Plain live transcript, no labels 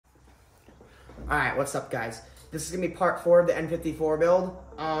Alright, what's up guys? This is going to be part 4 of the N54 build.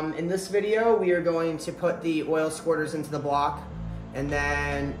 In this video, we are going to put the oil squirters into the block, and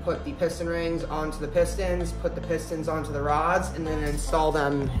then put the piston rings onto the pistons, put the pistons onto the rods, and then install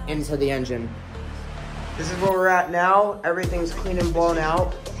them into the engine. This is where we're at now. Everything's clean and blown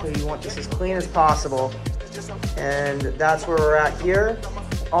out, so you want this as clean as possible. And that's where we're at here.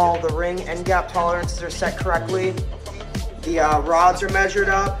 All the ring end gap tolerances are set correctly. The rods are measured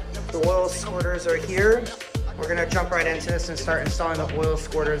up. The oil squirters are here. We're gonna jump right into this and start installing the oil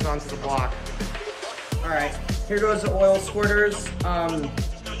squirters onto the block. All right, here goes the oil squirters.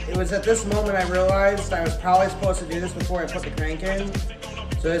 It was at this moment I realized I was probably supposed to do this before I put the crank in.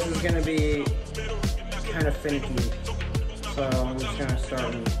 So this is gonna be kind of finicky. So I'm just gonna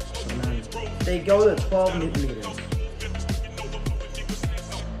start and then they go to 12 Newton meters.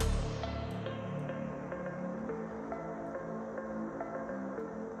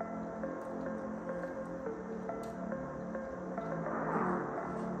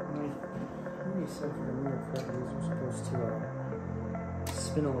 So for the rear clip, these are supposed to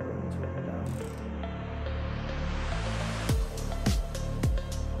spin a little bit into up and down.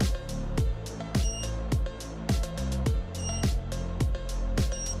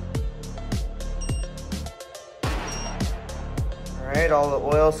 Alright, all the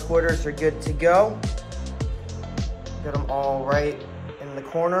oil squirters are good to go. Got them all right in the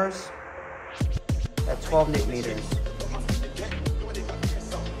corners at 12 Newton meters.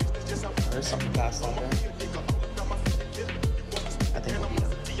 There's something fast out there. I think we'll beat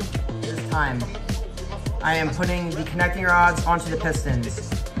them. This time, I am putting the connecting rods onto the pistons.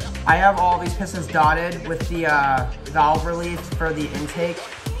 I have all these pistons dotted with the valve relief for the intake.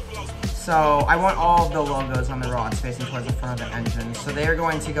 So I want all of the logos on the rods facing towards the front of the engine. So they are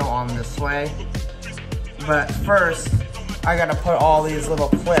going to go on this way. But first, I gotta put all these little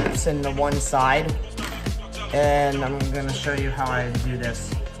clips in the one side. And I'm gonna show you how I do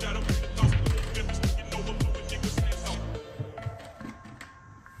this.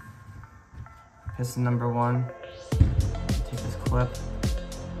 Piston number 1, take this clip,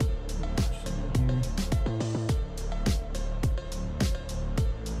 push it in here.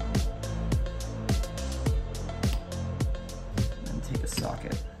 And take a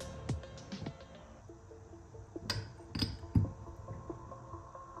socket.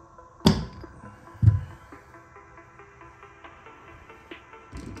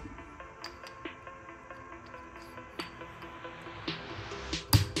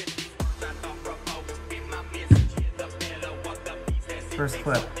 First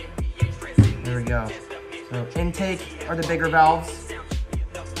clip. There we go. So intake are the bigger valves.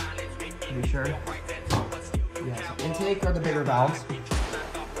 Pretty sure. Yeah, so intake are the bigger valves.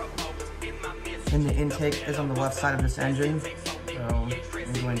 And the intake is on the left side of this engine. So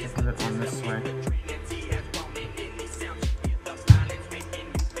I'm going to put it on this way.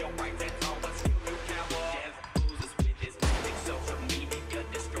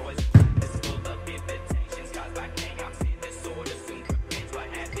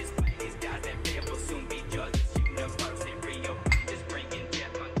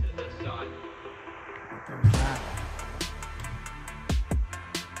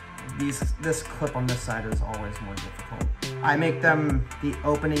 This clip on this side is always more difficult. I make them the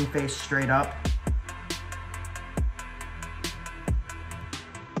opening face straight up.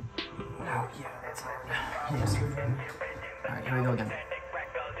 Oh yeah, that's hard. Yes. All right, here we go again.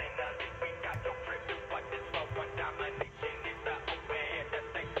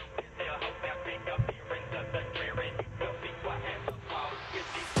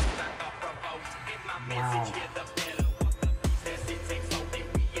 Wow.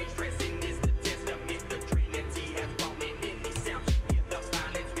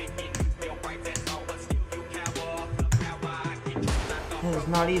 It's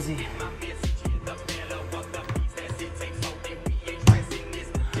not easy.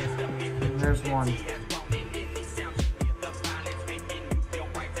 There's one.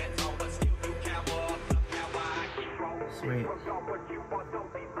 Sweet.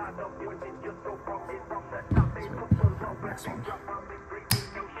 Next one.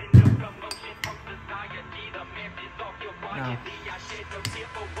 No.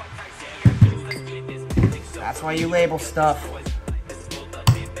 That's why you label stuff.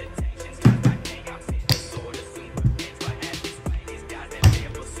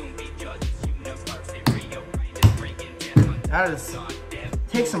 That is,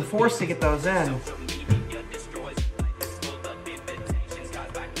 takes some force to get those in.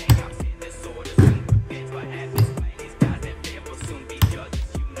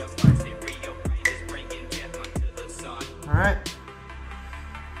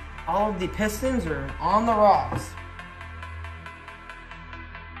 all of the pistons are on the rocks.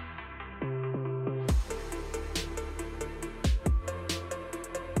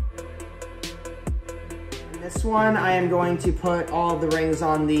 This one, I am going to put all of the rings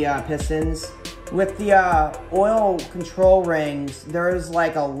on the pistons. With the oil control rings, there is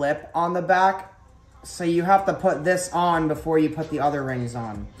like a lip on the back, so you have to put this on before you put the other rings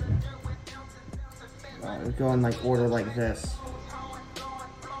on. Go in like order like this.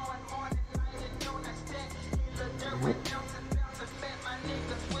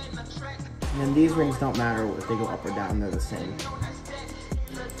 And then these rings don't matter if they go up or down, they're the same.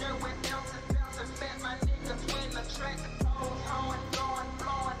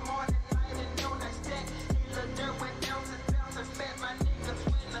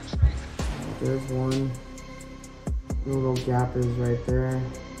 There's one. The little gap is right there.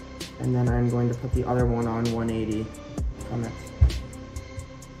 And then I'm going to put the other one on 180 on it.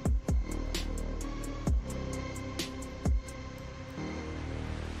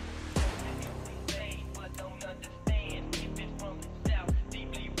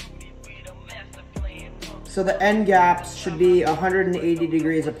 So the end gaps should be 180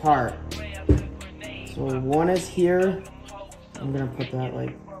 degrees apart. So one is here. I'm gonna put that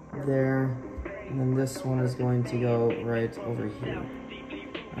like there. And then this one is going to go right over here.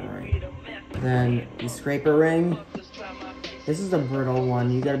 All right. Then the scraper ring. This is a brittle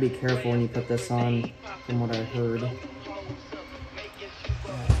one. You gotta be careful when you put this on, from what I heard.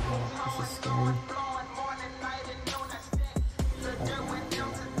 This is scary.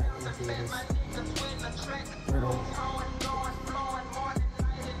 Brittle.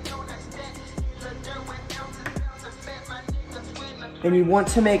 And you want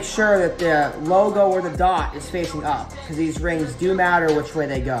to make sure that the logo or the dot is facing up, because these rings do matter which way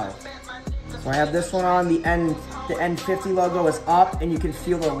they go. So I have this one on, the N50 logo is up, and you can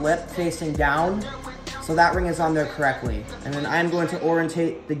feel the lip facing down. So that ring is on there correctly. And then I'm going to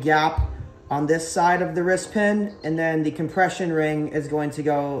orientate the gap on this side of the wrist pin, and then the compression ring is going to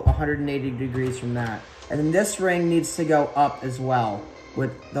go 180 degrees from that. And then this ring needs to go up as well,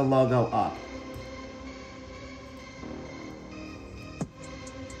 with the logo up.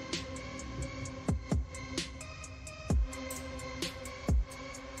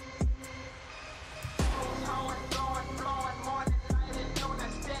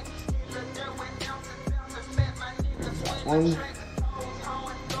 One,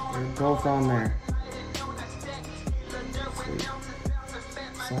 they're both on there. Sweet.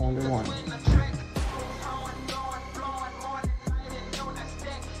 It's all under one.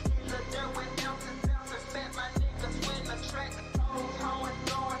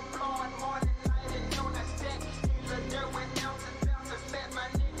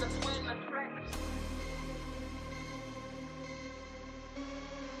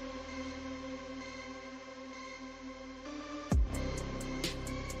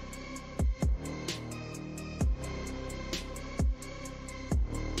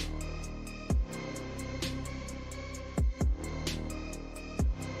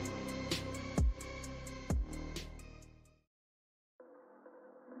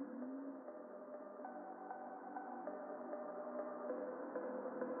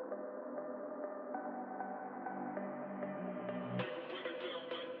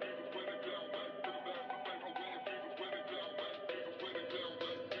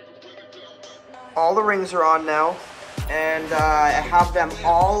 All the rings are on now, and I have them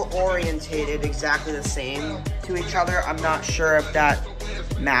all orientated exactly the same to each other. I'm not sure if that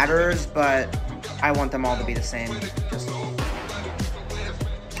matters, but I want them all to be the same.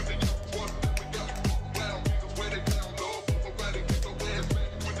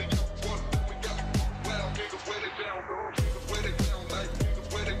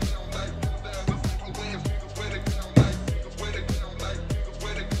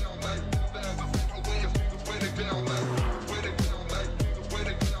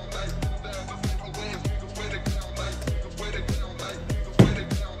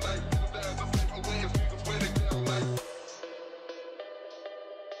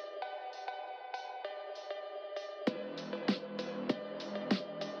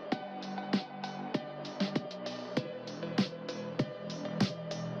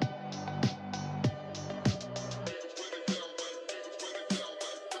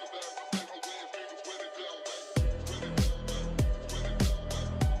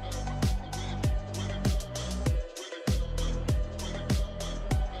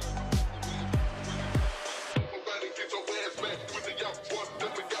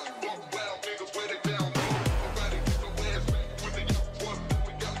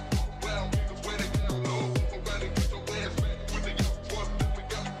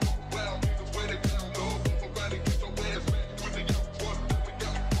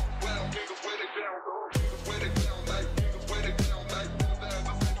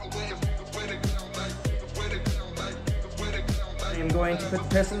 going to put the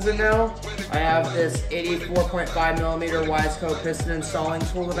pistons in now. I have this 84.5mm Wiseco piston installing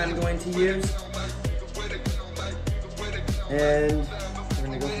tool that I'm going to use. And we're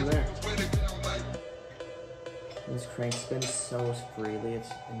going to go from there. This crank spins so freely, it's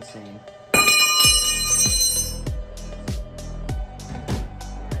insane.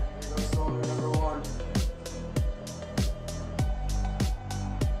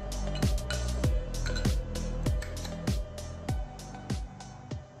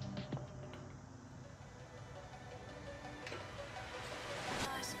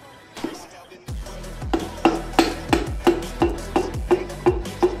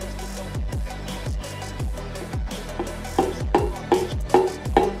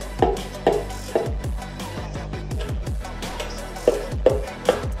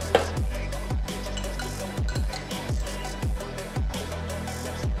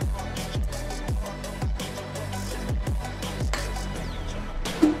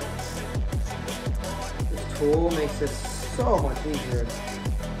 Tool makes this so much easier.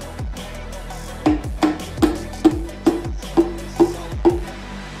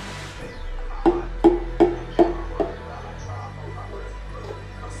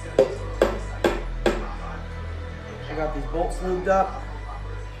 I got these bolts lubed up.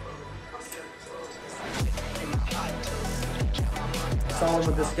 Solid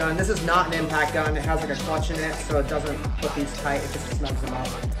with this gun. This is not an impact gun. It has like a clutch in it, so it doesn't put these tight. It just snugs them up.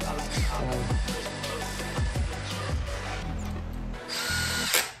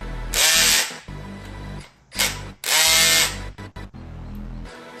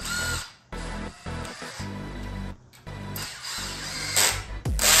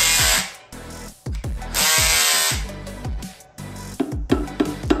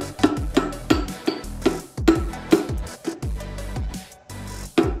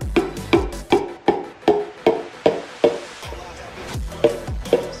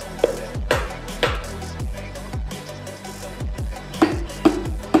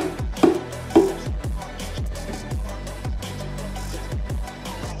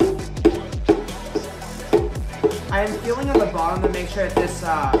 I am feeling on the bottom to make sure that this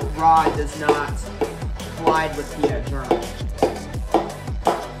rod does not collide with the journal.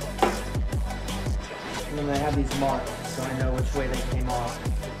 And then I have these marks, so I know which way they came off.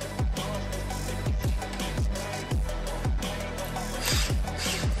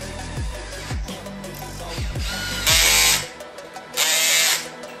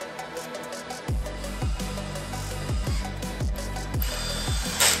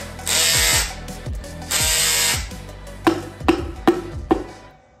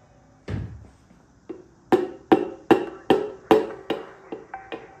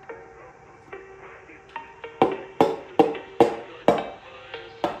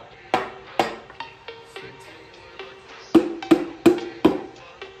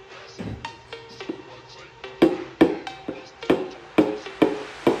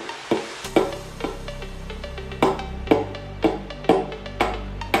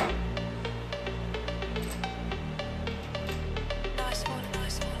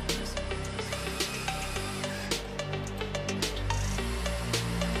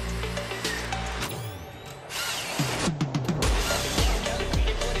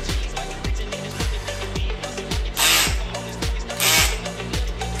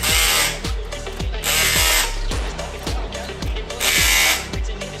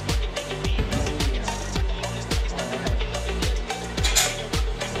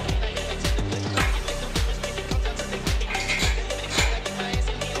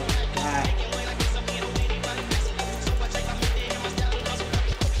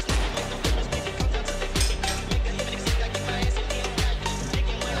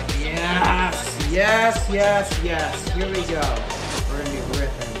 Yes, yes, yes. Here we go. We're gonna be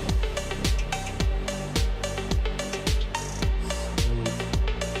ripping.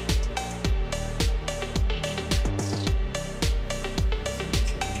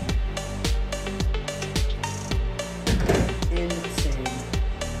 Insane.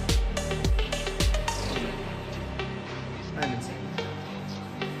 I'm insane.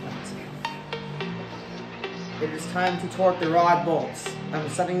 It is time to torque the rod bolts. I'm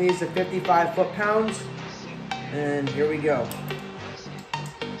setting these to 55 foot-pounds, and here we go.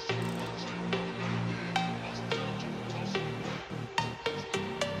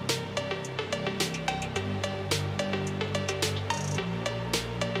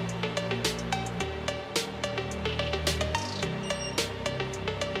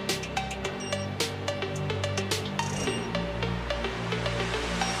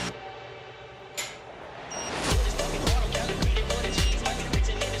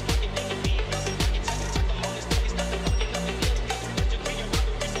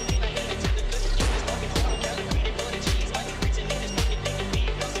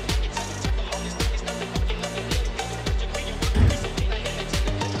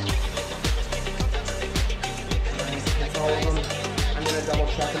 double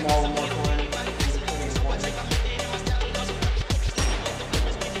check them all one more time.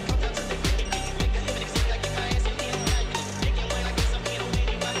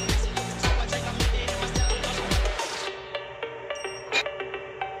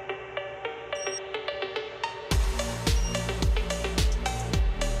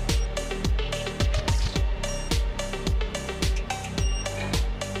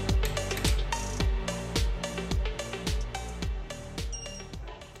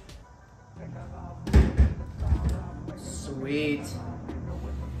 Sweet.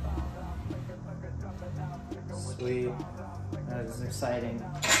 Sweet. That is exciting.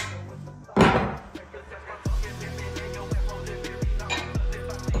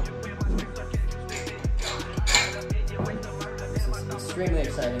 This is extremely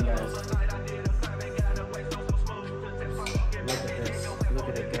exciting, guys. Look at this. Look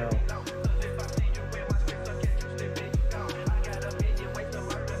at it go.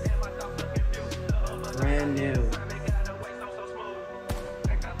 Brand new.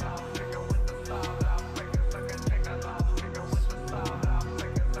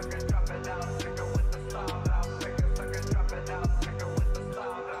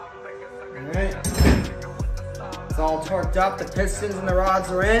 Alright, it's all torqued up, the pistons and the rods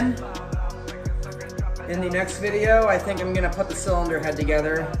are in. In the next video, I think I'm going to put the cylinder head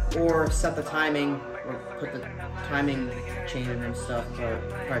together or set the timing, or put the timing chain in and stuff, but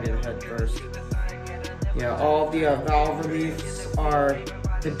probably do the head first. Yeah, all the valve reliefs are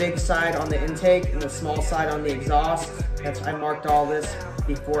the big side on the intake and the small side on the exhaust. I marked all this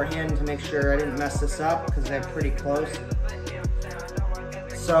beforehand to make sure I didn't mess this up because they're pretty close.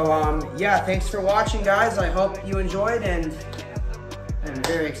 So yeah, thanks for watching, guys. I hope you enjoyed, and I'm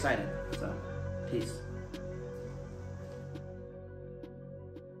very excited. So, peace.